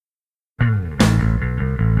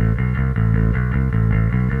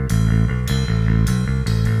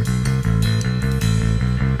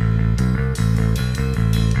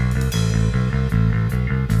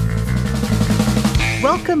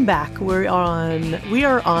back. We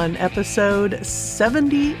are on episode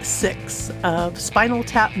 76 of Spinal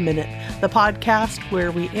Tap Minute, the podcast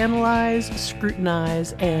where we analyze,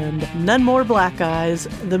 scrutinize, and none more black eyes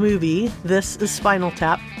the movie. This is Spinal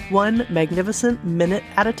Tap, one magnificent minute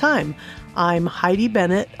at a time. I'm Heidi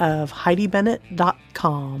Bennett of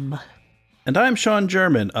HeidiBennett.com. And I'm Sean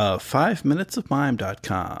German of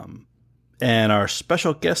 5minutesofmime.com. And our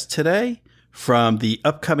special guest today, from the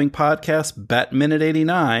upcoming podcast Bat Minute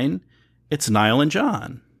 89, it's Niall and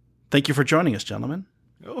John. Thank you for joining us, gentlemen.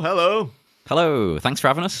 Oh, hello. Hello. Thanks for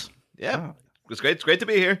having us. Yeah, It's great to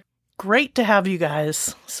be here. Great to have you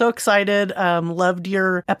guys. So excited. Loved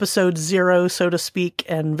your episode 0, so to speak,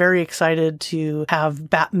 and very excited to have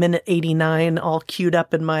Bat Minute 89 all queued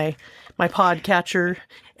up in my podcatcher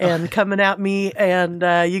and coming at me. And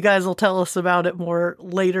you guys will tell us about it more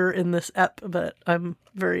later in this ep, but I'm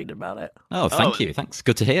very good about it. Oh, thank you. Thanks.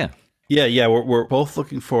 Good to hear. Yeah, we're both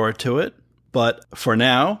looking forward to it. But for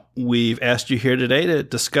now, we've asked you here today to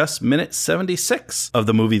discuss minute 76 of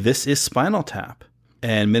the movie This Is Spinal Tap.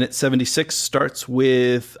 And minute 76 starts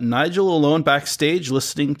with Nigel alone backstage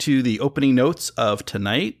listening to the opening notes of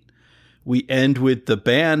Tonight. We end with the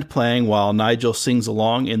band playing while Nigel sings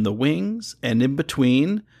along in the wings. And in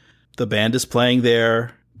between, the band is playing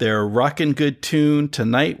their rockin' good tune,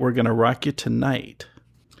 Tonight We're Gonna Rock You Tonight.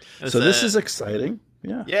 So this is exciting.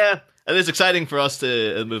 Yeah, and it's exciting for us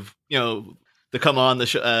to come on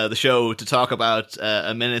the show to talk about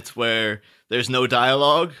a minute where there's no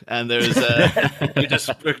dialogue and there's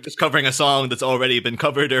we're just covering a song that's already been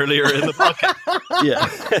covered earlier in the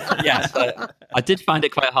podcast. Yes, I did find it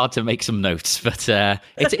quite hard to make some notes, but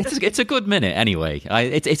it's a good minute anyway.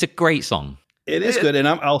 It's a great song. It is good, and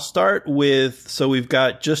I'll start with, so we've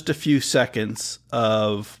got just a few seconds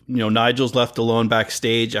of, Nigel's left alone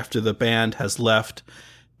backstage after the band has left,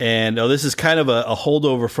 and this is kind of a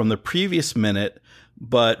holdover from the previous minute,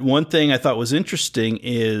 but one thing I thought was interesting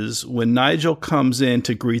is when Nigel comes in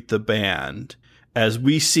to greet the band, as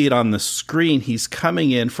we see it on the screen, he's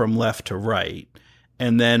coming in from left to right,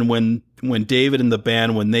 and then when David and the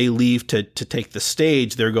band, when they leave to take the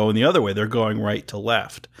stage, they're going the other way, they're going right to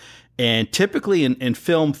left. And typically in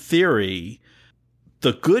film theory,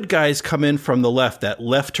 the good guys come in from the left. That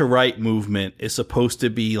left to right movement is supposed to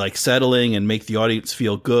be like settling and make the audience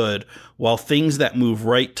feel good, while things that move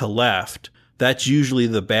right to left, that's usually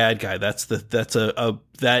the bad guy.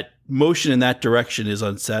 That motion in that direction is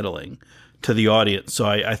unsettling to the audience. So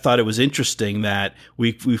I thought it was interesting that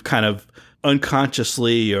we've kind of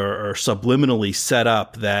unconsciously or subliminally set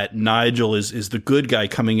up that Nigel is the good guy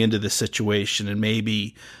coming into this situation, and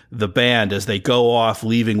maybe the band, as they go off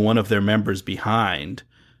leaving one of their members behind,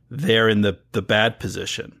 they're in the bad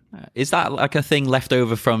position. Is that like a thing left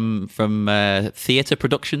over from theatre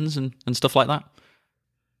productions and stuff like that?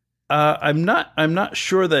 I'm not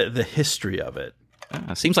sure that the history of it.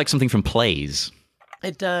 Seems like something from plays.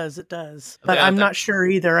 It does. But I'm not sure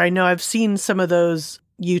either. I know I've seen some of those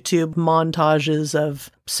YouTube montages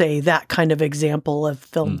of, say, that kind of example of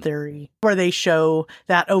film theory, where they show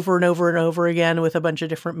that over and over and over again with a bunch of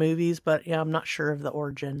different movies. But yeah, I'm not sure of the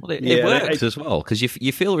origin. Well, it works as well, because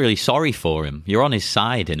you feel really sorry for him. You're on his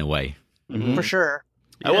side in a way. Mm-hmm. For sure.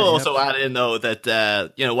 I will also add in, though,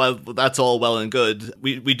 that, while that's all well and good,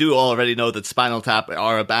 we do already know that Spinal Tap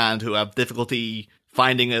are a band who have difficulty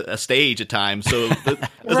finding a stage at times, so there's a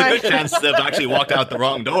good chance they've actually walked out the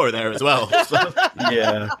wrong door there as well. So.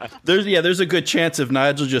 There's a good chance if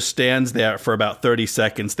Nigel just stands there for about 30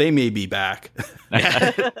 seconds, they may be back. Like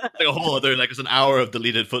a whole other, it's an hour of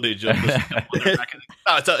deleted footage of this.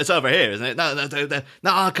 It's over here, isn't it?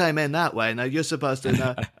 No, I came in that way. No, you're supposed to.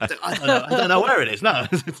 No, I don't know where it is. No,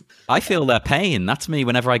 I feel their pain. That's me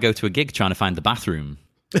whenever I go to a gig trying to find the bathroom.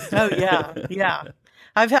 Oh yeah.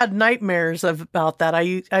 I've had nightmares about that.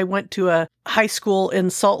 I went to a high school in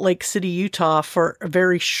Salt Lake City, Utah for a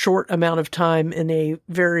very short amount of time in a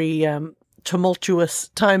very tumultuous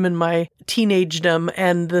time in my teenagedom,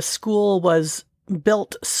 and the school was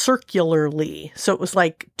built circularly. So it was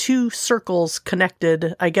like two circles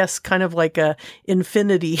connected, I guess kind of like a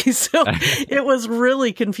infinity. So it was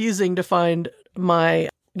really confusing to find my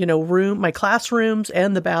my classrooms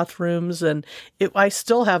and the bathrooms, and I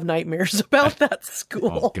still have nightmares about that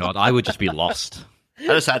school. Oh God, I would just be lost. I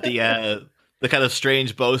just had the kind of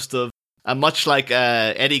strange boast of And much like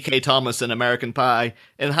Eddie K. Thomas in American Pie,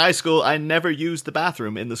 in high school, I never used the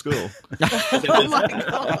bathroom in the school.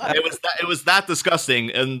 It was that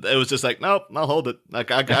disgusting, and it was just like, nope, I'll hold it.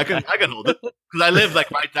 Like I can hold it because I live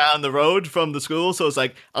like right down the road from the school, so it's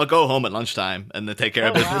like I'll go home at lunchtime and then take care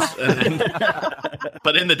of business. Wow.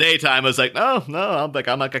 But in the daytime, I was like, no, I'm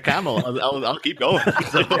like a camel. I'll keep going.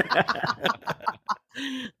 So.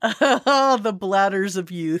 Oh, the bladders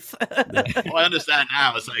of youth. Well, I understand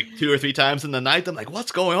now. It's like 2 or 3 times in the night. I'm like,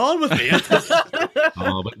 what's going on with me?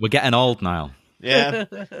 Oh, but we're getting old now. Yeah.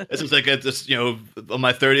 This was like on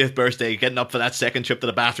my 30th birthday, getting up for that second trip to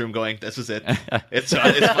the bathroom going, this is it. It's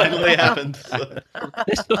finally happened. So.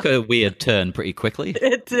 This took a weird turn pretty quickly.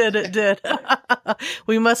 It did.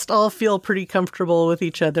 We must all feel pretty comfortable with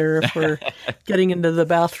each other if we're getting into the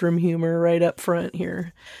bathroom humor right up front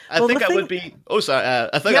here. I think I would be... Oh, sorry.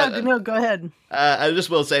 No, go ahead. I just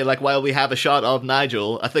will say, like, while we have a shot of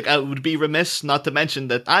Nigel, I think I would be remiss not to mention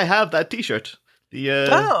that I have that T-shirt.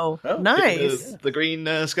 Nice. The green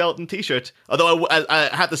skeleton T-shirt. Although I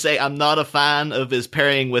have to say, I'm not a fan of his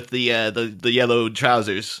pairing with the yellow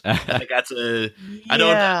trousers. I think that's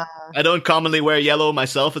I don't commonly wear yellow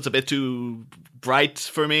myself. It's a bit too bright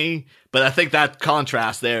for me. But I think that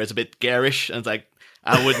contrast there is a bit garish, and it's like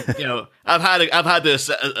I wouldn't, I've had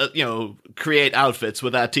to create outfits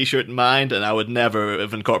with that T-shirt in mind, and I would never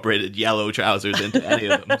have incorporated yellow trousers into any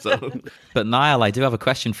of them. So, but Niall, I do have a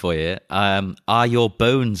question for you. Are your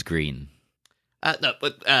bones green? No,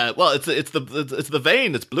 but well, it's the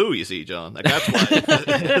vein that's blue. You see, John. Like that's why.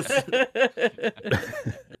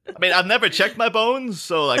 I mean, I've never checked my bones,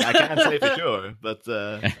 so like I can't say for sure, but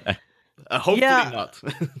hopefully not.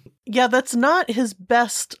 Yeah, that's not his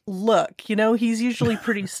best look. He's usually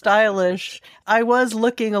pretty stylish. I was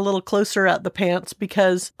looking a little closer at the pants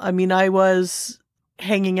because, I was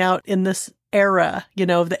hanging out in this era,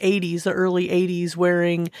 of the 80s, the early 80s,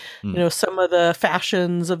 wearing, some of the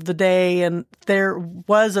fashions of the day. And there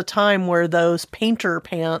was a time where those painter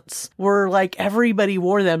pants were like everybody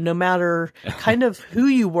wore them, no matter kind of who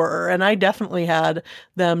you were. And I definitely had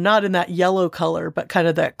them, not in that yellow color, but kind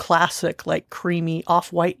of that classic, like creamy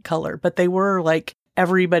off-white color. But they were like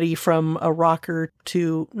everybody from a rocker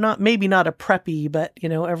to maybe not a preppy, but,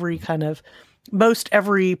 every kind of... Most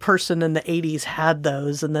every person in the 80s had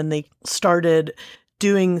those, and then they started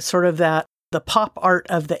doing sort of the pop art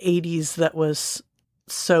of the 80s that was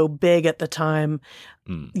so big at the time.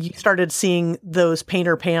 You started seeing those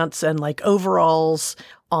painter pants and like overalls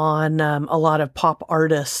on a lot of pop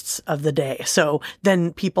artists of the day. So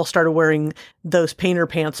then people started wearing those painter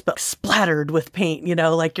pants, but splattered with paint,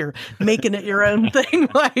 like you're making it your own thing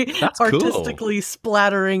by artistically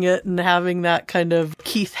splattering it and having that kind of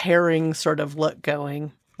Keith Haring sort of look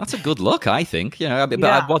going. That's a good look, I think.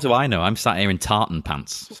 But what do I know? I'm sat here in tartan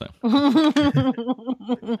pants. So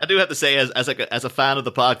I do have to say, as a fan of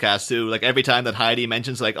the podcast too, like every time that Heidi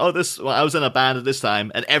mentions, like, I was in a band at this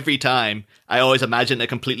time, and every time I always imagine a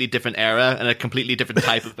completely different era and a completely different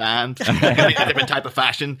type of band, a completely different type of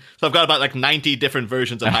fashion. So I've got about like 90 different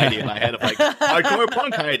versions of Heidi in my head of like hardcore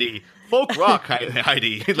punk Heidi, folk rock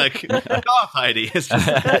Heidi, like goth Heidi. It's just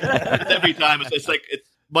every time it's like it's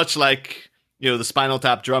much like. The Spinal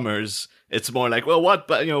Tap drummers, it's more like, well, what,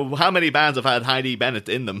 but, how many bands have had Heidi Bennett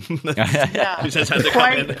in them? Yeah,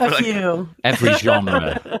 quite a few. Every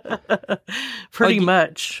genre. Pretty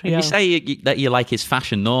much. You say that you like his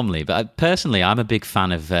fashion normally, but personally, I'm a big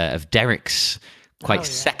fan of Derek's quite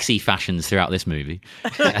sexy fashions throughout this movie.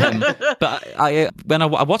 But when I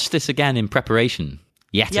watched this again in preparation,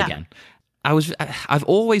 again, I've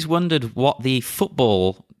always wondered what the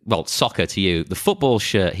soccer to you, the football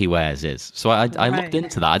shirt he wears is. So I looked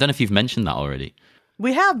into that. I don't know if you've mentioned that already.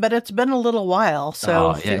 We have, but it's been a little while,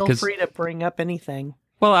 so feel free to bring up anything.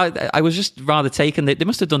 Well, I was just rather taken. They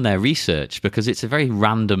must have done their research because it's a very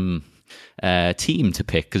random team to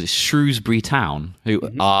pick because it's Shrewsbury Town, who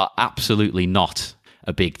are absolutely not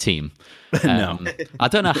a big team. No. I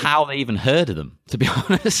don't know how they even heard of them, to be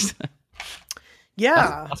honest.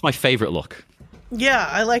 Yeah. That's my favorite look. Yeah,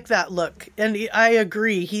 I like that look. And I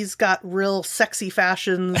agree. He's got real sexy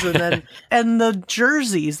fashions and the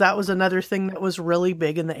jerseys. That was another thing that was really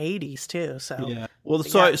big in the 80s too. So yeah. Well,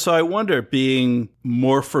 so I wonder, being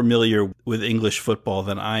more familiar with English football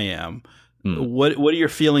than I am, what are your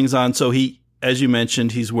feelings on, so he, as you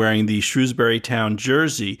mentioned, he's wearing the Shrewsbury Town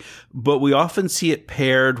jersey, but we often see it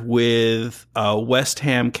paired with a West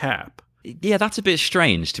Ham cap. Yeah, that's a bit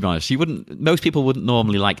strange, to be honest. Most people wouldn't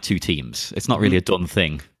normally like two teams. It's not really a done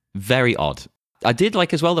thing. Very odd. I did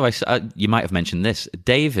like as well, though, you might have mentioned this,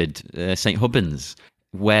 David St. Hubbins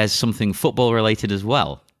wears something football related as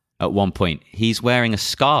well. at one point. He's wearing a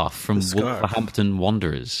scarf from Wolverhampton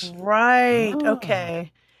Wanderers. Right.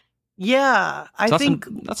 Okay. Yeah, I think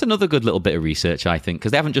that's another good little bit of research, I think,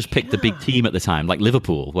 because they haven't just picked the big team at the time, like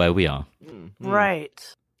Liverpool, where we are.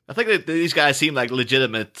 Right. I think that these guys seem like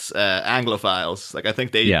legitimate Anglophiles. Like, I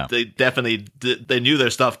think they definitely they knew their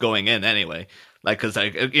stuff going in anyway. Like, because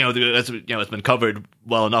it's been covered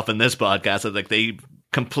well enough in this podcast that like they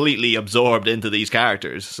completely absorbed into these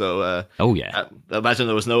characters. So, I imagine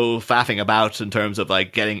there was no faffing about in terms of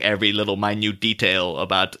like getting every little minute detail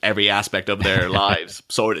about every aspect of their lives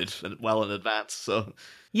sorted well in advance. So,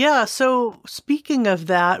 yeah. So, speaking of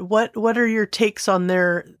that, what are your takes on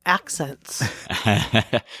their accents?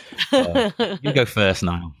 You go first,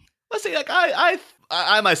 Niall. Let's see. Like,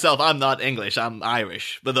 I myself, I'm not English. I'm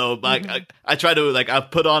Irish, but though I try to I've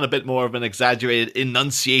put on a bit more of an exaggerated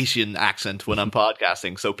enunciation accent when I'm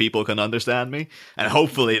podcasting, so people can understand me, and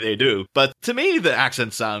hopefully they do. But to me, the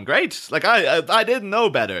accents sound great. Like I didn't know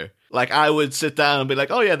better. Like I would sit down and be like,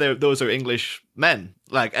 oh yeah, those are English men.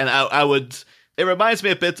 Like, and I would. It reminds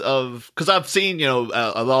me a bit of, because I've seen a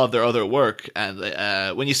lot of their other work, and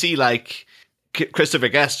when you see like Christopher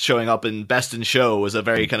Guest showing up in Best in Show as a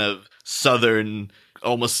very kind of southern,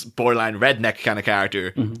 almost borderline redneck kind of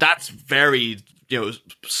character. Mm-hmm. That's very,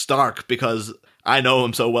 stark, because I know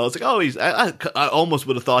him so well. It's like, I almost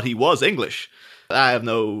would have thought he was English. I have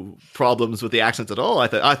no problems with the accents at all. I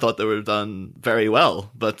thought they were done very well,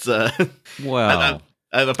 but well,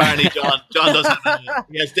 apparently John does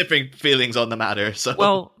he has different feelings on the matter. So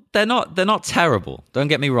well. They're not terrible. Don't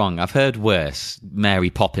get me wrong. I've heard worse. Mary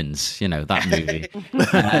Poppins, that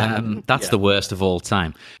movie. That's the worst of all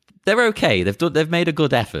time. They're okay. They've made a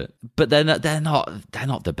good effort, but they're not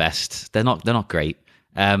the best. They're not great.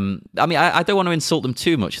 I mean, I don't want to insult them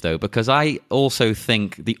too much though, because I also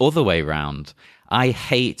think the other way round. I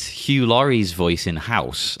hate Hugh Laurie's voice in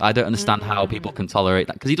House. I don't understand how people can tolerate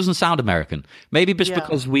that, because he doesn't sound American. Maybe just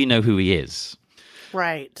because we know who he is.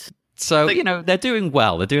 Right. So, they're doing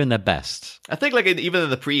well. They're doing their best. I think even in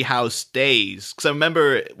the pre-House days, because I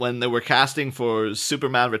remember when they were casting for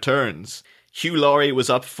Superman Returns, Hugh Laurie was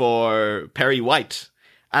up for Perry White.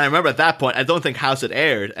 And I remember at that point, I don't think House had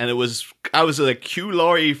aired, and I was like, Hugh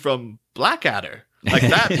Laurie from Blackadder. Like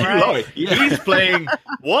that, Hugh Laurie. He's playing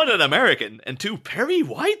one, an American, and two, Perry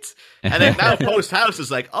White? And then now post-House is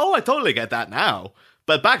like, oh, I totally get that now.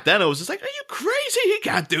 But back then I was just like, are you crazy? He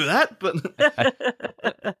can't do that. But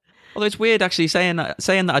although it's weird actually saying that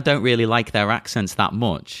I don't really like their accents that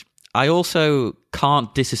much. I also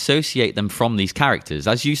can't disassociate them from these characters.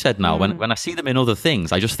 As you said, Mel, when I see them in other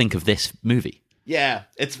things, I just think of this movie. Yeah,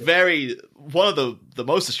 it's one of the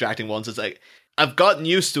most distracting ones. Is like, I've gotten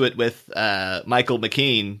used to it with Michael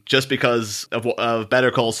McKean just because of Better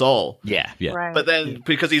Call Saul. Yeah. Right. But then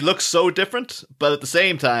because he looks so different, but at the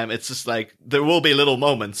same time, it's just like there will be little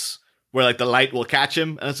moments where like the light will catch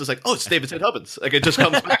him, and it's just like, oh, it's David St. Hubbins. Like it just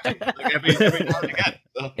comes back to him like every now and again.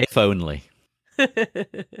 So. If only.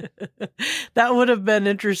 That would have been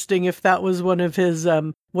interesting if that was one of his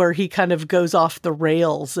where he kind of goes off the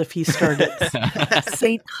rails, if he started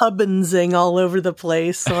St. Hubbinsing all over the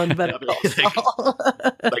place on Better Call Saul.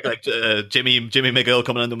 like Jimmy McGill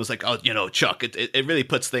coming in and was like, oh, Chuck, it really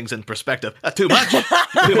puts things in perspective. Too much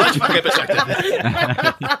fucking perspective.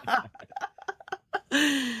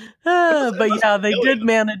 But yeah, they did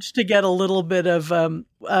manage to get a little bit of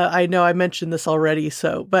I know I mentioned this already,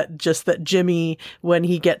 but just that Jimmy, when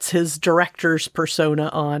he gets his director's persona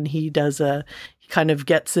on, he kind of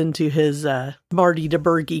gets into his Marty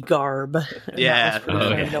DeBurgi garb. Yeah,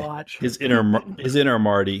 to watch. His inner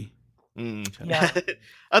Marty. Yeah.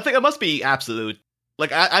 I think it must be absolute.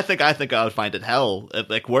 Like I think I would find it hell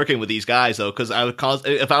like working with these guys though, because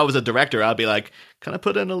if I was a director, I'd be like, can I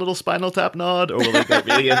put in a little Spinal Tap nod, or will they get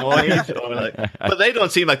really annoyed? But they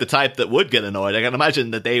don't seem like the type that would get annoyed. I can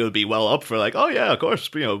imagine that they would be well up for like, oh yeah, of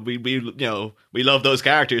course, we love those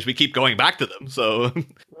characters. We keep going back to them. So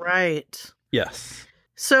right, yes.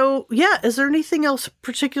 So yeah, is there anything else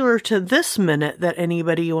particular to this minute that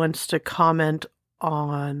anybody wants to comment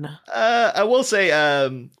on? I will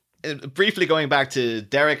say. Briefly going back to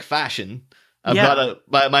Derek Fashion, I've got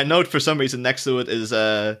my note for some reason next to it is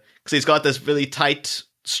because he's got this really tight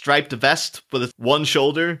striped vest with one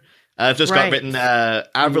shoulder. I've just got written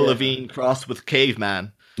Avril Lavigne crossed with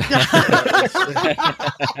caveman. So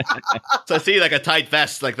I see like a tight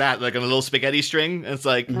vest like that, like on a little spaghetti string. And it's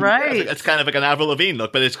like it's kind of like an Avril Lavigne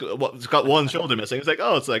look, but it's got one shoulder missing. It's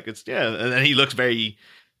like and then he looks very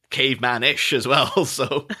caveman-ish as well.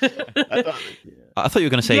 So I thought, I thought you were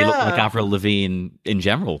going to say you look like Yeah. Avril Lavigne in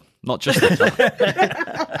general, not just.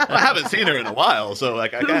 I haven't seen her in a while, so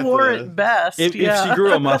like I Who can't. wore it best? If she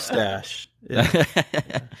grew a mustache. Yeah.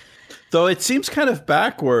 Though it seems kind of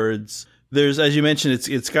backwards. There's, as you mentioned,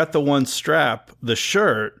 it's got the one strap, the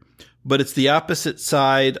shirt, but it's the opposite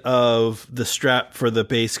side of the strap for the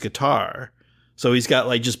bass guitar. So he's got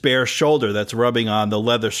like just bare shoulder that's rubbing on the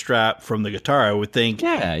leather strap from the guitar. I would think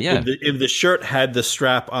Yeah. if the shirt had the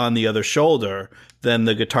strap on the other shoulder, then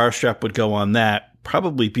the guitar strap would go on that,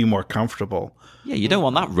 probably be more comfortable. Yeah, you don't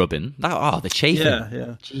want that rubbing. The chafing.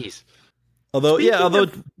 Yeah. Jeez. Although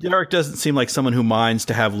Derek doesn't seem like someone who minds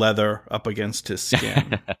to have leather up against his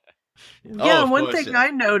skin. Yeah, of one course, thing yeah.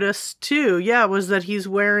 I noticed too, was that he's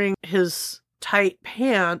wearing his tight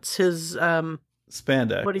pants, his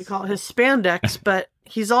Spandex. what do you call it? His spandex, but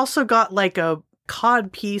he's also got like a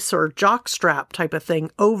cod piece or jock strap type of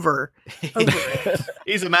thing over it.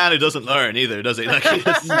 He's a man who doesn't learn either, does he? Like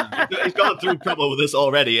he's gone through trouble with this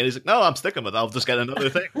already, and he's like, "No, I'm sticking with it. I'll just get another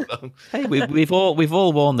thing." Hey, we've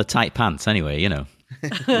all worn the tight pants anyway. You know,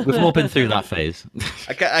 we've all been through that phase.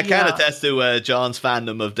 I can Yeah. attest to John's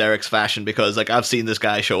fandom of Derek's fashion because, like, I've seen this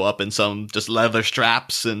guy show up in some just leather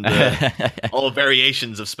straps and all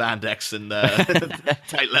variations of spandex and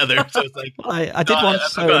tight leather. So it's like, I did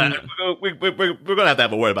once. we're gonna have to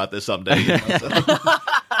have a word about this someday. You know, so.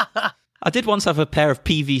 I did once have a pair of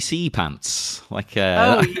PVC pants. Like,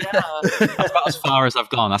 Oh yeah, that's about as far as I've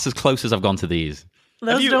gone. That's as close as I've gone to these.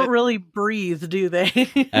 those you- don't really breathe, do they?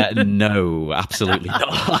 No, absolutely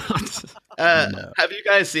not. Have you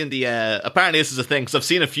guys seen the? Apparently, this is a thing because I've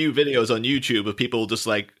seen a few videos on YouTube of people just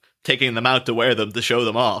like taking them out to wear them to show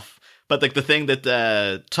them off. But like the thing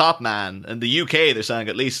that Top Man in the UK they're selling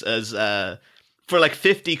at least as for like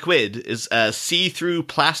 50 quid is see-through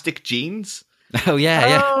plastic jeans. Oh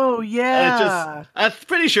yeah. Oh And yeah. I'm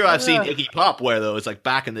pretty sure I've seen Iggy Pop wear those like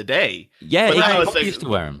back in the day. Yeah, But now Iggy it's Pop like- used to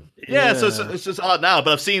wear them. Yeah, so it's just odd now,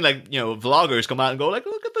 but I've seen like, you know, vloggers come out and go like,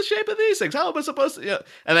 look at the shape of these things. How am I supposed to? Yeah,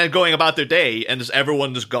 and then going about their day and just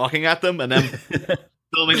everyone just gawking at them and then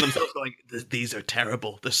filming themselves going, these are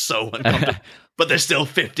terrible. They're so uncomfortable, but they're still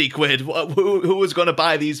 50 quid. Who was going to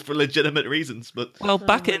buy these for legitimate reasons? But Well,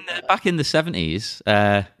 back in the 70s,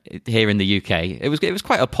 here in the UK, it was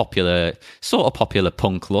quite a popular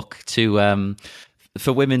punk look to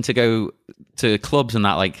for women to go to clubs and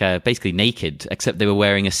that, like basically naked, except they were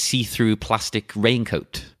wearing a see-through plastic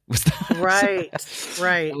raincoat. Right.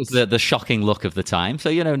 That was the shocking look of the time. So,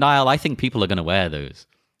 you know, Niall, I think people are going to wear those.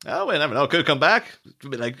 oh, we never know. Could come back.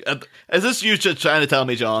 Like, is this you just trying to tell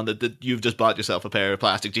me, John, that you've just bought yourself a pair of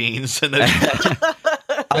plastic jeans and then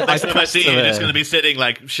next time I see you, you're just going to be sitting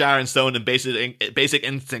like Sharon Stone in Basic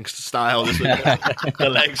Instinct style, just with the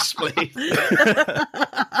legs splayed.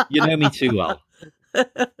 You know me too well.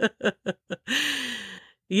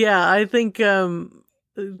 Yeah, I think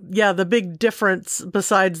the big difference,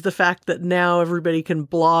 besides the fact that now everybody can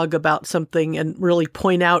blog about something and really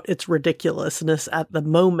point out its ridiculousness at the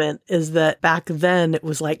moment, is that back then it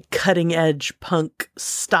was like cutting edge punk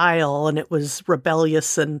style and it was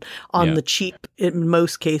rebellious and on the cheap in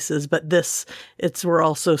most cases. But we're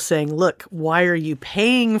also saying, look, why are you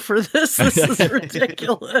paying for this? This is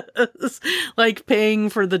ridiculous. Like paying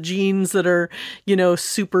for the jeans that are, you know,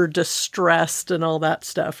 super distressed and all that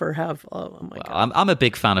stuff, or have, oh my God. I'm a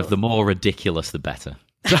big fan of the more ridiculous, the better.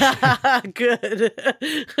 Good.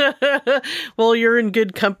 Well, you're in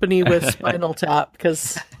good company with Spinal Tap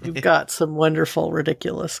because you've got some wonderful,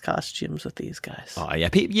 ridiculous costumes with these guys. Oh yeah,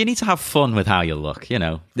 you need to have fun with how you look. You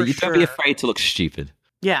know, For you don't be sure. afraid to look stupid.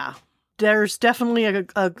 Yeah. There's definitely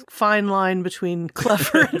a fine line between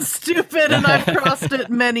clever and stupid, and I've crossed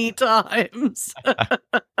it many times.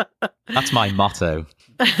 That's my motto.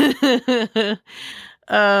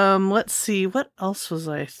 Let's see. What else was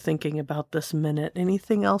I thinking about this minute?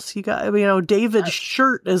 Anything else you got? You know, David's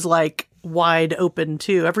shirt is like wide open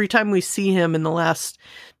too. Every time we see him in the last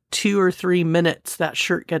 2 or 3 minutes, that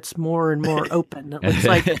shirt gets more and more open. It looks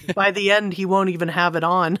like by the end he won't even have it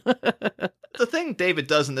on. The thing David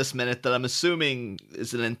does in this minute that I'm assuming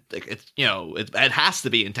is it has to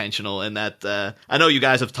be intentional in that I know you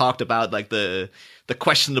guys have talked about like the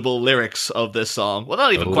questionable lyrics of this song. Well,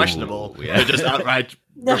 not even questionable. yeah. They're just outright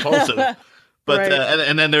repulsive. But Right.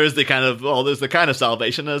 and then there is the kind of there's the kind of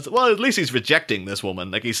salvation as well. At least he's rejecting this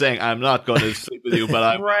woman. Like he's saying, "I'm not going to sleep with you," but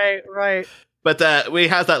I'm. Right. But we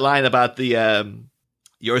has that line about the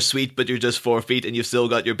 "You're sweet, but you're just 4 feet, and you've still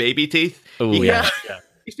got your baby teeth." Oh He- yeah.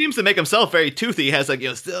 He seems to make himself very toothy. He has like,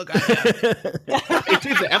 still got. He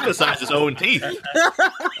seems to emphasize his own teeth.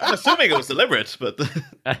 I'm assuming it was deliberate, but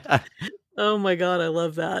Oh my God, I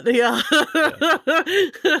love that. Yeah.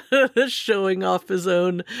 Showing off his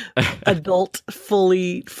own adult,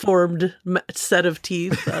 fully formed set of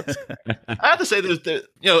teeth. That's... I have to say,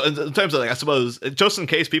 in terms of, like, I suppose, just in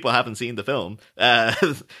case people haven't seen the film,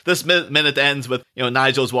 this minute ends with,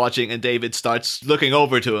 Nigel's watching and David starts looking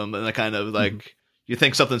over to him and a kind of like, you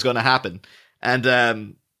think something's going to happen.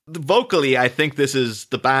 And vocally, I think this is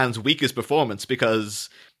the band's weakest performance because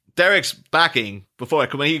Derek's backing before,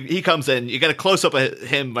 when he comes in, you get a close up of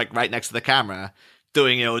him like right next to the camera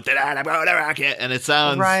doing, and it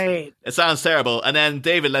sounds terrible. And then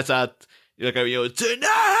David lets out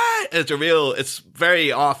tonight. And it's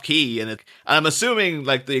very off key, and I'm assuming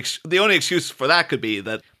like the only excuse for that could be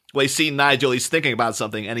that he's seen Nigel, he's thinking about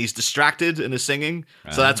something and he's distracted in his singing,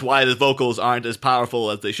 so that's why the vocals aren't as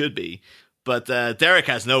powerful as they should be. But Derek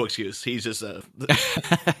has no excuse. He's just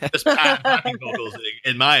bad backing vocals,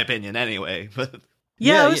 in my opinion, anyway. But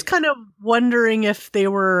I was kind of wondering if they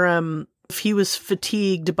were, if he was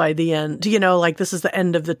fatigued by the end. Like this is the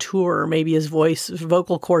end of the tour. Maybe his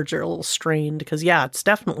vocal cords are a little strained because, it's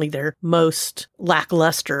definitely their most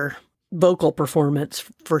lackluster vocal performance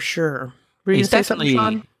for sure. Were you going to say something,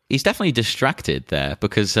 Sean? He's definitely distracted there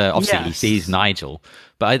because obviously he sees Nigel.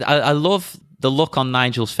 But I love the look on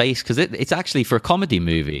Nigel's face because it's actually, for a comedy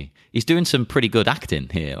movie, he's doing some pretty good acting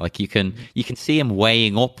here. Like you can see him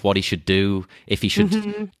weighing up what he should do, if he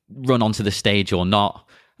should run onto the stage or not.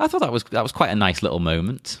 I thought that was quite a nice little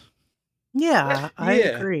moment. Yeah, I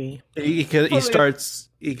agree. He starts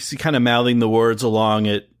he's kind of mouthing the words along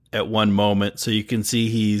at one moment, so you can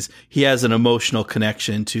see he has an emotional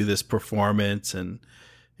connection to this performance, and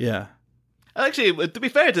actually, to be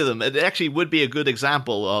fair to them, it actually would be a good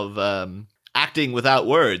example of acting without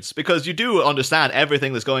words, because you do understand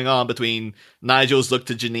everything that's going on between Nigel's look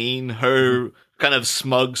to Janine, her kind of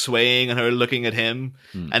smug swaying and her looking at him,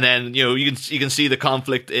 and then you can see the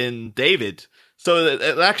conflict in David. So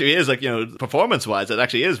it actually is like, performance wise, it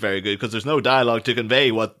actually is very good because there's no dialogue to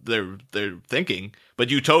convey what they're thinking, but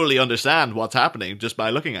you totally understand what's happening just by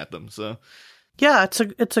looking at them. So yeah,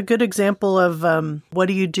 it's a good example of what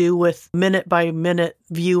do you do with minute by minute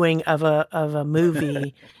viewing of a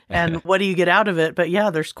movie, and what do you get out of it? But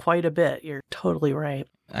there's quite a bit. You're totally right.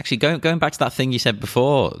 Actually, going back to that thing you said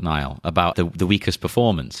before, Niall, about the weakest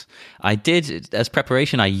performance, I did, as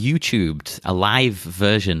preparation, I YouTubed a live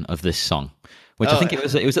version of this song, which I think it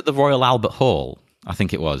was at the Royal Albert Hall. I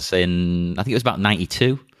think it was about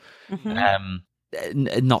 92.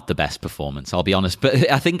 Not the best performance, I'll be honest,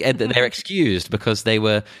 but I think they're excused because they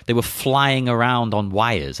were flying around on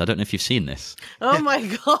wires. I don't know if you've seen this. Oh my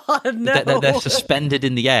God, no! They're suspended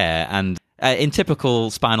in the air, and in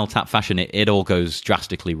typical Spinal Tap fashion, it all goes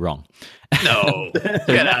drastically wrong. No,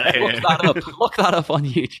 get out of here! Look that up on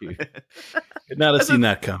YouTube. Could not have seen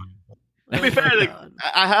that coming. To be fair,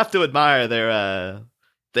 I have to admire their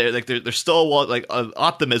stalwart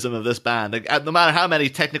optimism of this band. Like, no matter how many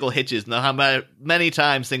technical hitches, no how many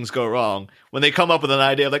times things go wrong, when they come up with an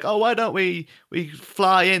idea of why don't we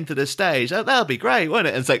fly into the stage? That'll be great, wouldn't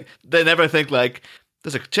it? And it's like they never think like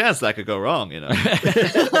there's a chance that could go wrong.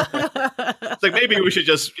 It's like maybe we should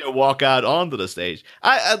just walk out onto the stage.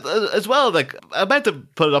 I as well. Like I meant to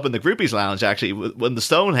put it up in the Groupies Lounge actually when the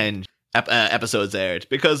Stonehenge episodes aired,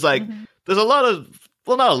 because there's a lot of.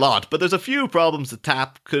 Well, not a lot, but there's a few problems that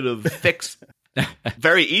Tap could have fixed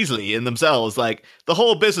very easily in themselves. Like the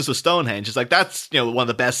whole business with Stonehenge is like that's one of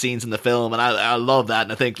the best scenes in the film, and I love that.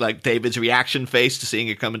 And I think like David's reaction face to seeing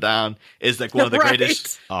it coming down is like one of the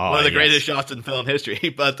greatest greatest shots in film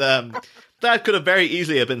history. But that could have very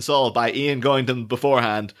easily have been solved by Ian going to them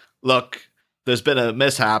beforehand. Look, there's been a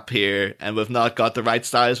mishap here, and we've not got the right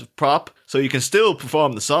size of prop, so you can still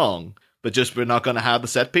perform the song, but just we're not going to have the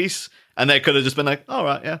set piece. And they could have just been like, all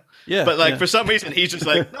right, yeah. But for some reason, he's just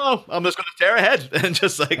like, no, I'm just going to tear ahead. And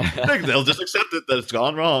just like, they'll just accept it that it's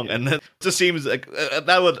gone wrong. And it just seems like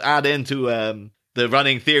that would add into the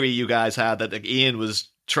running theory you guys had that Ian was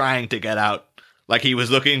trying to get out. Like he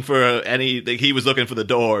was looking for the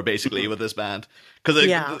door basically with this band. Because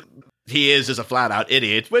he is just a flat out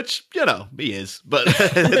idiot, which, he is. But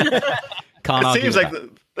it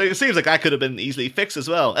seems like that could have been easily fixed as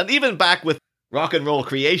well. And even back with Rock and Roll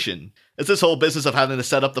Creation, it's this whole business of having to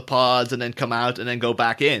set up the pods and then come out and then go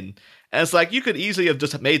back in. And it's like you could easily have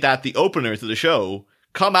just made that the opener to the show,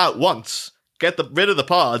 come out once, get rid of the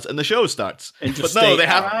pods, and the show starts. But no, they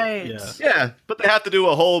have but they have to do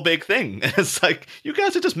a whole big thing. It's like you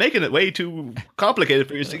guys are just making it way too complicated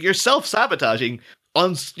for yourself. You're self-sabotaging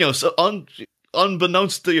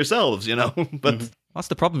unbeknownst to yourselves, But that's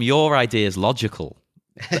the problem. Your idea is logical.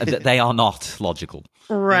 They are not logical.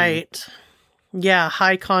 Right. Yeah,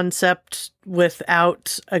 high concept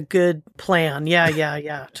without a good plan.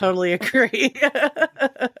 Yeah. Totally agree.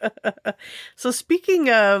 So speaking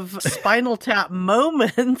of Spinal Tap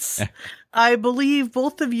moments, I believe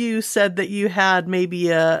both of you said that you had maybe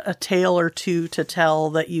a tale or two to tell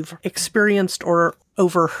that you've experienced or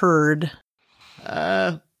overheard.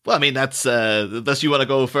 Well, I mean, that's you want to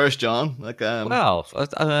go first, John?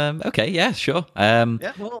 Okay, yeah, sure.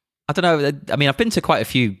 Yeah, well, I don't know. I mean, I've been to quite a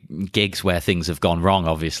few gigs where things have gone wrong,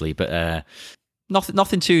 obviously, but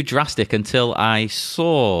nothing too drastic until I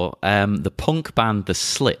saw the punk band The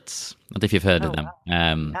Slits. I don't know if you've heard of them.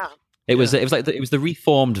 Yeah. It was the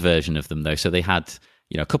reformed version of them, though. So they had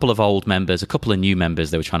a couple of old members, a couple of new members.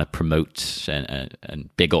 They were trying to promote and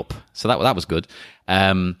big up. So that was good.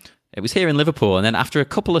 It was here in Liverpool, and then after a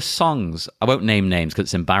couple of songs, I won't name names because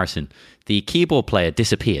it's embarrassing. The keyboard player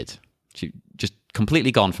disappeared. She just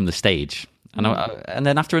completely gone from the stage. And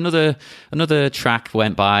then after another track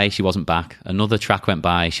went by, she wasn't back. Another track went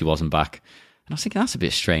by, she wasn't back. And I was thinking, that's a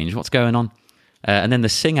bit strange. What's going on? And then the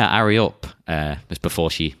singer, Ari Up, just before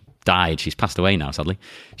she died, she's passed away now, sadly.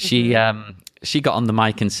 She got on the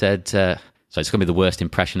mic and said, so it's going to be the worst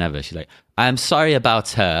impression ever. She's like, I'm sorry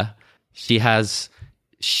about her. She has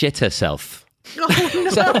shit herself.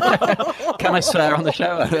 Oh, no. Can I swear on the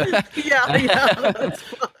show? Yeah, that's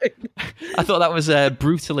fine. I thought that was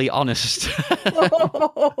brutally honest.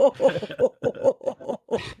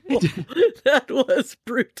 That was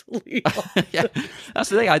brutally honest. Yeah, that's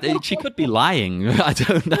the thing. She could be lying. I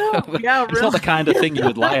don't know. Yeah, It's not the kind of thing you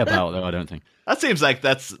would lie about, though, I don't think. that seems like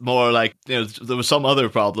that's more like there was some other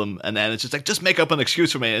problem, and then it's just like just make up an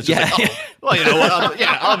excuse for me. It's just well, you know what?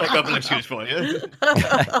 I'll make up an excuse for you.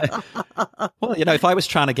 Well, if I was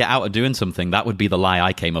trying to get out of doing something, that would be the lie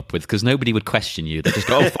I came up with, because nobody would question you. They just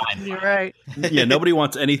go, oh, fine. You're right. Yeah, nobody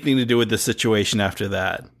wants anything to do with the situation after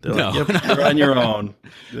that. They're like, yep, you're on your own.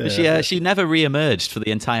 Yeah. She never re-emerged for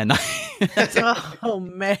the entire night. Oh,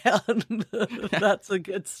 man. That's a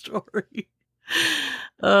good story.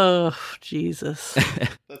 Oh, Jesus.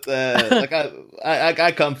 But,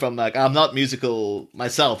 I come from I'm not musical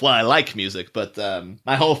myself. Well, I like music, but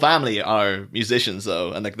my whole family are musicians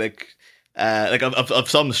though, and of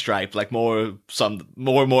some stripe, like more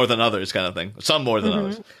than others, kind of thing. Some more than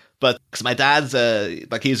others. But because my dad's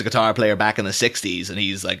he's a guitar player back in the 60s, and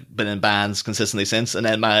he's been in bands consistently since. And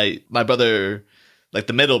then my brother,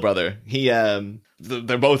 the middle brother, he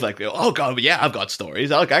they're both like, oh god, yeah, I've got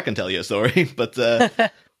stories. I can tell you a story. But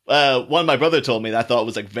one my brother told me that I thought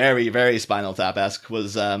was very, very Spinal Tap-esque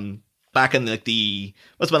was back in the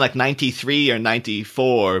what's been 93 or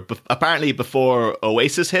 94, apparently before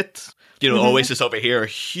Oasis hit. Oasis over here are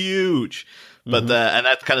huge. But and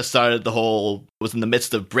that kind of started the whole, was in the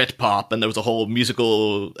midst of Britpop, and there was a whole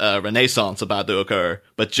musical renaissance about to occur.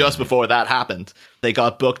 But just before that happened, they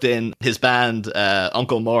got booked in, his band,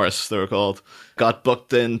 Uncle Morris, they were called, got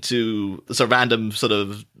booked into this random sort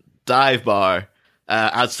of dive bar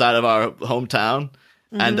outside of our hometown.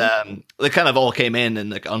 And they kind of all came in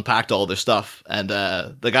and unpacked all their stuff. And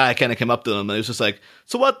the guy kind of came up to them and he was just like,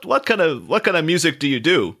 so what kind of music do you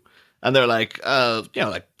do? And they're like,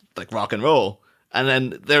 like rock and roll. And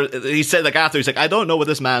then he said after, he's like, I don't know what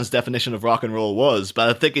this man's definition of rock and roll was, but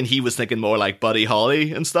I'm thinking he was thinking more like Buddy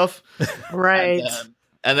Holly and stuff. Right.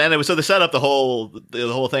 And then so they set up the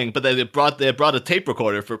whole thing, but they brought a tape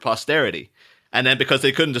recorder for posterity. And then because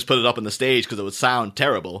they couldn't just put it up on the stage because it would sound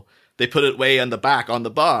terrible, they put it way on the back on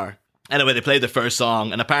the bar. Anyway, they played the first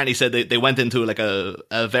song, and apparently said they went into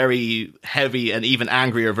a very heavy and even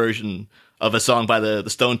angrier version of a song by the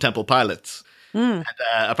Stone Temple Pilots. And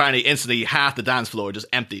apparently instantly half the dance floor just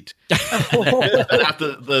emptied. And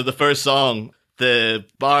after the first song, the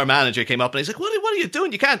bar manager came up and he's like, what are you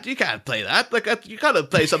doing? You can't play that. You gotta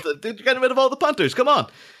play something. You're getting rid of all the punters. Come on.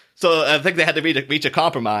 So I think they had to reach a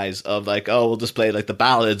compromise of we'll just play the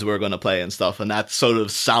ballads we're going to play and stuff. And that sort of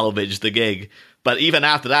salvaged the gig. But even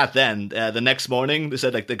after that, then the next morning they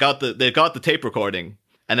said they got the tape recording,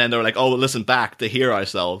 and then they were like, oh, we'll listen back to hear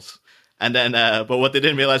ourselves. And then, but what they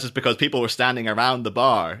didn't realize is because people were standing around the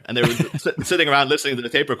bar and they were sitting around listening to the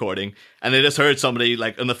tape recording, and they just heard somebody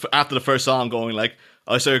after the first song going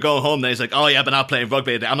oh, so you're going home? Then he's like, oh yeah, but I'm playing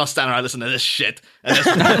rugby today. I'm not standing around listening to this shit. And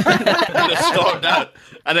just stormed out.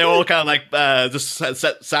 And they all kind of just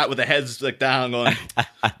sat with their heads down going,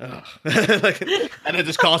 oh. And then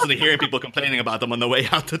just constantly hearing people complaining about them on the way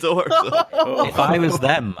out the door. So. If I was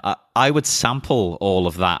them, I would sample all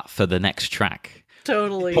of that for the next track.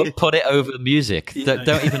 Totally. Put it over music. Don't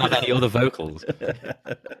even have any other vocals.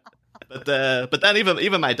 But then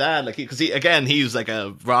even my dad, because he was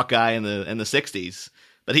a rock guy in the 60s.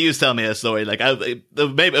 But he was telling me a story, like,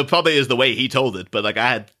 maybe it probably is the way he told it, but like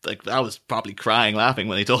I was probably crying laughing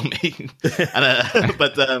when he told me. And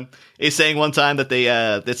but he's saying one time that they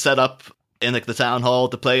set up in like the town hall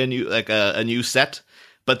to play a new set,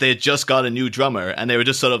 but they had just got a new drummer, and they were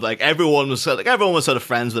just sort of like everyone was sort of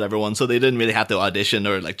friends with everyone, so they didn't really have to audition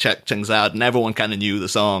or like check things out, and everyone kind of knew the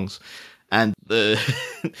songs. And as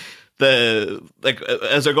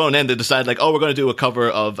they're going in, they decide like, oh, we're going to do a cover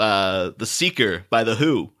of The Seeker by The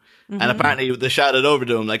Who. Mm-hmm. And apparently they shouted over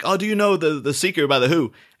to him like, oh, do you know the Seeker by The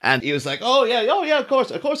Who? And he was like, oh yeah, of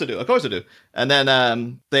course I do. And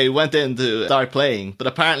then they went in to start playing, but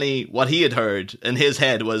apparently what he had heard in his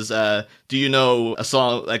head was, do you know a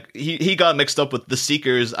song, like he got mixed up with The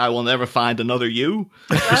Seekers' I Will Never Find Another You.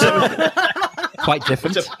 Quite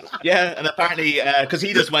different. Yeah, and apparently because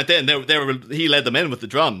he just went in, he led them in with the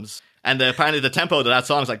drums. And apparently the tempo of that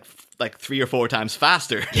song is like 3 or 4 times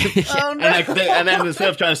faster. Oh, no. And then instead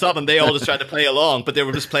of trying to stop them, they all just tried to play along, but they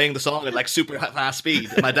were just playing the song at like super fast speed.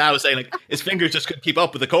 And my dad was saying like his fingers just couldn't keep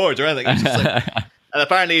up with the chords or anything. And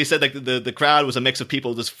apparently he said like the crowd was a mix of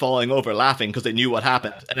people just falling over laughing because they knew what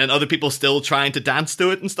happened, and then other people still trying to dance to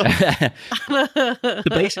it and stuff. So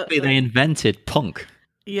basically they invented punk.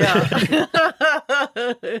 Yeah.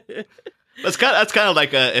 That's kind of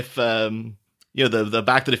like if the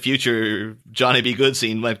Back to the Future Johnny B. Good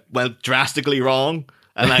scene went drastically wrong,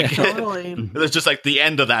 and like Totally. it was just like the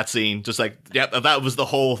end of that scene, just like that was the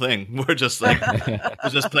whole thing. We're just like we're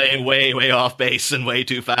just playing way off base and way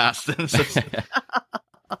too fast.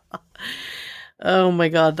 Oh my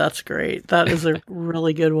God, that's great. That is a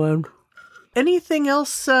really good one. Anything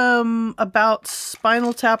else about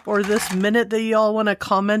Spinal Tap or this minute that you all want to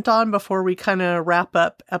comment on before we kind of wrap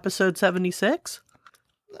up episode 76?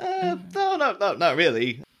 No, not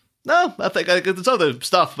really. No, I think there's other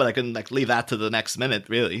stuff, but I can like leave that to the next minute,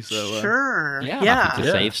 really. So Sure. Happy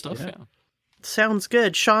to save stuff. Yeah. Sounds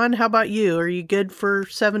good. Sean, how about you? Are you good for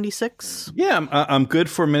 76? Yeah, I'm good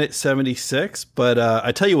for minute 76, but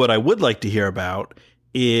I tell you what I would like to hear about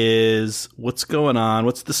is what's going on,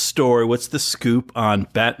 what's the story, what's the scoop on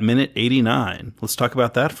Bat Minute 89. Let's talk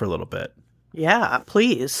about that for a little bit. Yeah,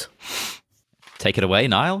 please. Take it away,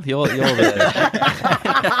 Niall. You're the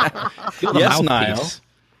you're the Yes, mouthpiece. Niall.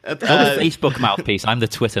 You're the Facebook mouthpiece. I'm the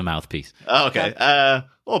Twitter mouthpiece. Okay.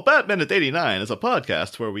 Well, Bat Minute 89 is a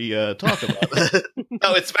podcast where we talk about.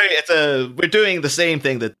 No, we're doing the same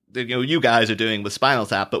thing that you guys are doing with Spinal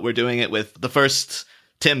Tap, but we're doing it with the first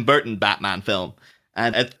Tim Burton Batman film.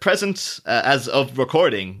 And at present, as of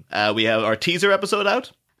recording, we have our teaser episode out,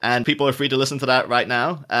 and people are free to listen to that right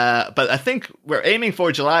now. But I think we're aiming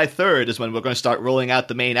for July 3rd is when we're going to start rolling out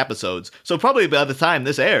the main episodes. So probably by the time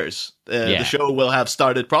this airs, the show will have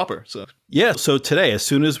started proper. So today, as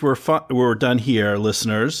soon as we're done here,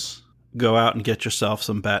 listeners, go out and get yourself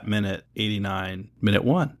some Bat Minute 89, minute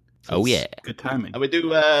 1. Oh, yeah. Good timing. And we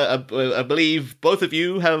do, I believe both of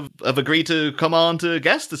you have agreed to come on to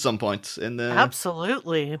guest at some point.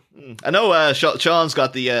 Absolutely. I know Sean's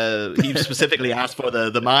got he specifically asked for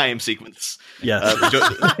the mime sequence. Yes.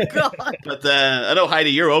 But I know,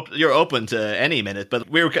 Heidi, you're open to any minute, but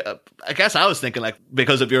I guess I was thinking like,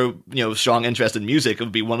 because of your strong interest in music, it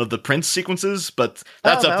would be one of the Prince sequences, but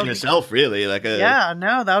that's up to yourself, really. Like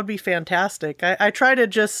that would be fantastic. I try to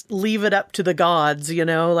just leave it up to the gods,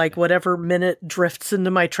 like whatever minute drifts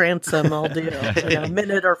into my transom, I'll do. A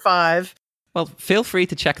minute or 5. Well, feel free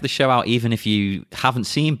to check the show out even if you haven't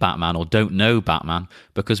seen Batman or don't know Batman,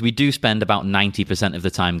 because we do spend about 90% of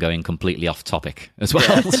the time going completely off topic as well.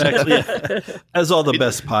 As all the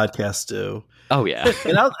best podcasts do. Oh, yeah.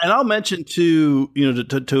 And I'll mention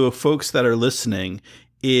to folks that are listening,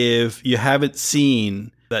 if you haven't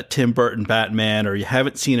seen that Tim Burton Batman or you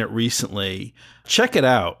haven't seen it recently, check it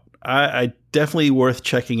out. I definitely worth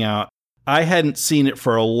checking out. I hadn't seen it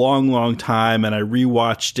for a long, long time, and I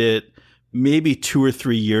rewatched it maybe 2 or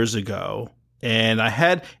 3 years ago. And I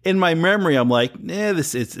had in my memory, I'm like,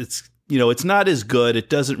 it's not as good.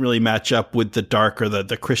 It doesn't really match up with the darker,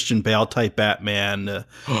 the Christian Bale type Batman.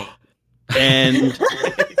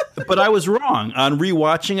 But I was wrong. On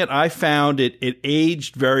rewatching it, I found it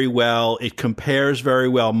aged very well. It compares very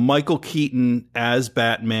well. Michael Keaton as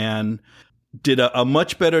Batman did a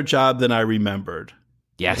much better job than I remembered.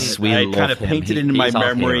 Yes, I kind of painted it in my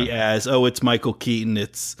memory as, it's Michael Keaton.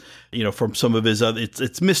 It's, from some of his other,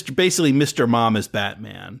 it's basically Mr. Mom as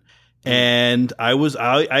Batman. And I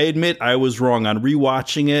admit I was wrong on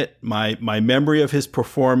rewatching it. My memory of his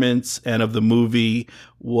performance and of the movie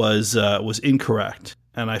was incorrect.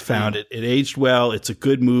 and I found it aged well. It's a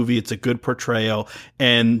good movie. It's a good portrayal.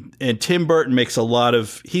 And Tim Burton makes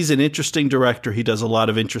he's an interesting director. He does a lot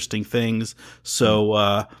of interesting things.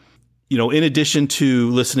 So, in addition to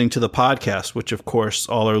listening to the podcast, which of course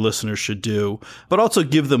all our listeners should do, but also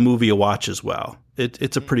give the movie a watch as well.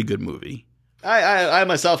 It's a pretty good movie. I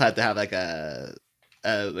myself had to have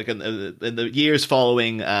in the years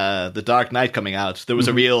following The Dark Knight coming out, there was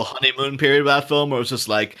a real honeymoon period with that film where it was just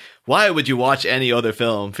like, why would you watch any other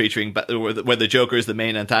film featuring where the Joker is the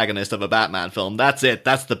main antagonist of a Batman film? That's it.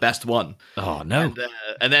 That's the best one. Oh no!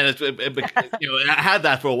 And then I had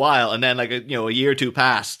that for a while, and then a year or two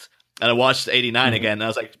passed. And I watched 89 again, and I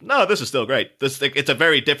was like, no, this is still great. It's a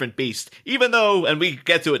very different beast. Even though, and we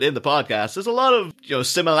get to it in the podcast, there's a lot of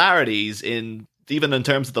similarities even in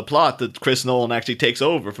terms of the plot that Chris Nolan actually takes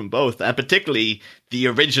over from both, and particularly the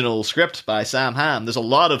original script by Sam Hamm. There's a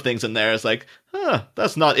lot of things in there. It's like,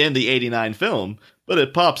 that's not in the 89 film, but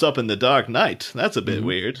it pops up in The Dark Knight. That's a bit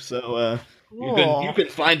weird. So you can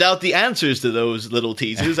find out the answers to those little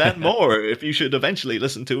teases and more if you should eventually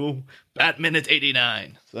listen to Batminute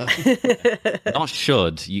 89. So. Not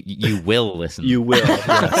should. You will listen. You will.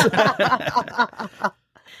 Yes.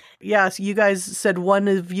 Yes, you guys said one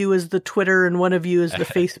of you is the Twitter and one of you is the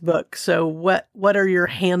Facebook. So what are your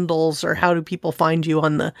handles, or how do people find you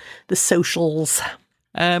on the socials?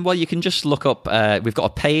 Well, you can just look up, we've got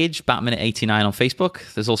a page, Batminute 89 on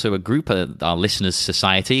Facebook. There's also a group, our Listeners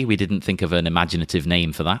Society. We didn't think of an imaginative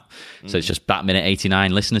name for that. So it's just Batminute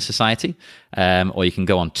 89 Listeners Society. Or you can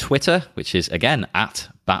go on Twitter, which is, again, at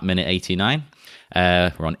Batminute 89.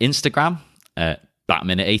 We're on Instagram,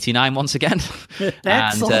 Batminute 89 once again.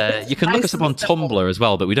 And you can look us up on Tumblr as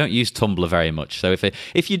well, but we don't use Tumblr very much. So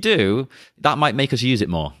if you do, that might make us use it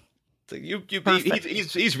more.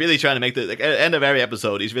 He's really trying to make at the end of every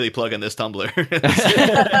episode, he's really plugging this Tumblr.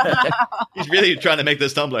 He's really trying to make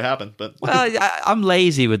this Tumblr happen. But I'm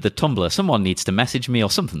lazy with the Tumblr. Someone needs to message me or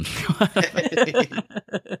something.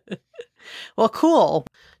 Well, cool.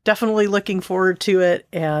 Definitely looking forward to it,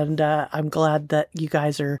 and I'm glad that you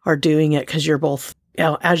guys are doing it, because you're both,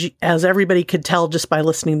 as everybody could tell just by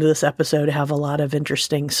listening to this episode, have a lot of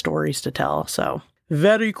interesting stories to tell. So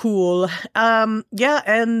very cool. And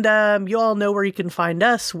you all know where you can find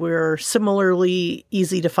us. We're similarly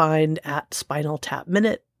easy to find at Spinal Tap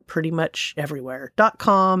Minute, pretty much everywhere.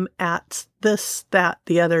 .com, at this, that,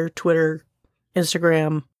 the other, Twitter,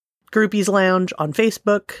 Instagram, Groupies Lounge on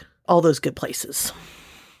Facebook, all those good places.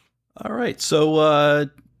 All right. So,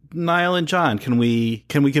 Niall and John, can we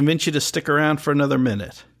convince you to stick around for another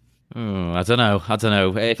minute? I don't know.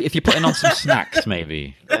 If you're putting on some snacks,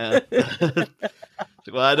 maybe.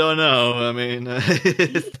 Well, I don't know. I mean,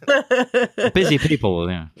 busy people.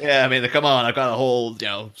 Yeah. Yeah. I mean, come on. I've got a whole,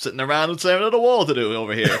 sitting around and staring at a wall to do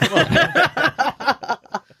over here. Come on.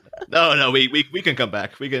 No. We can come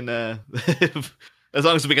back. We can. As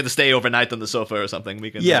long as we get to stay overnight on the sofa or something,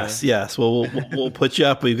 we can. Yes. Well, we'll put you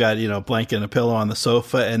up. We've got a blanket and a pillow on the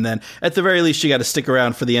sofa, and then at the very least, you got to stick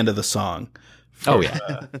around for the end of the song.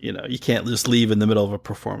 You can't just leave in the middle of a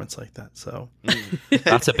performance like that. So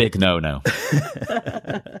that's a big no.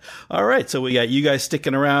 All right, so we got you guys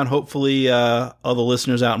sticking around. Hopefully, all the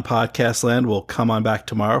listeners out in podcast land will come on back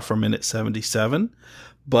tomorrow for minute 77.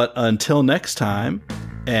 But until next time,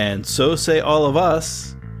 and so say all of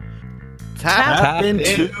us. Tap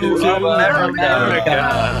into America.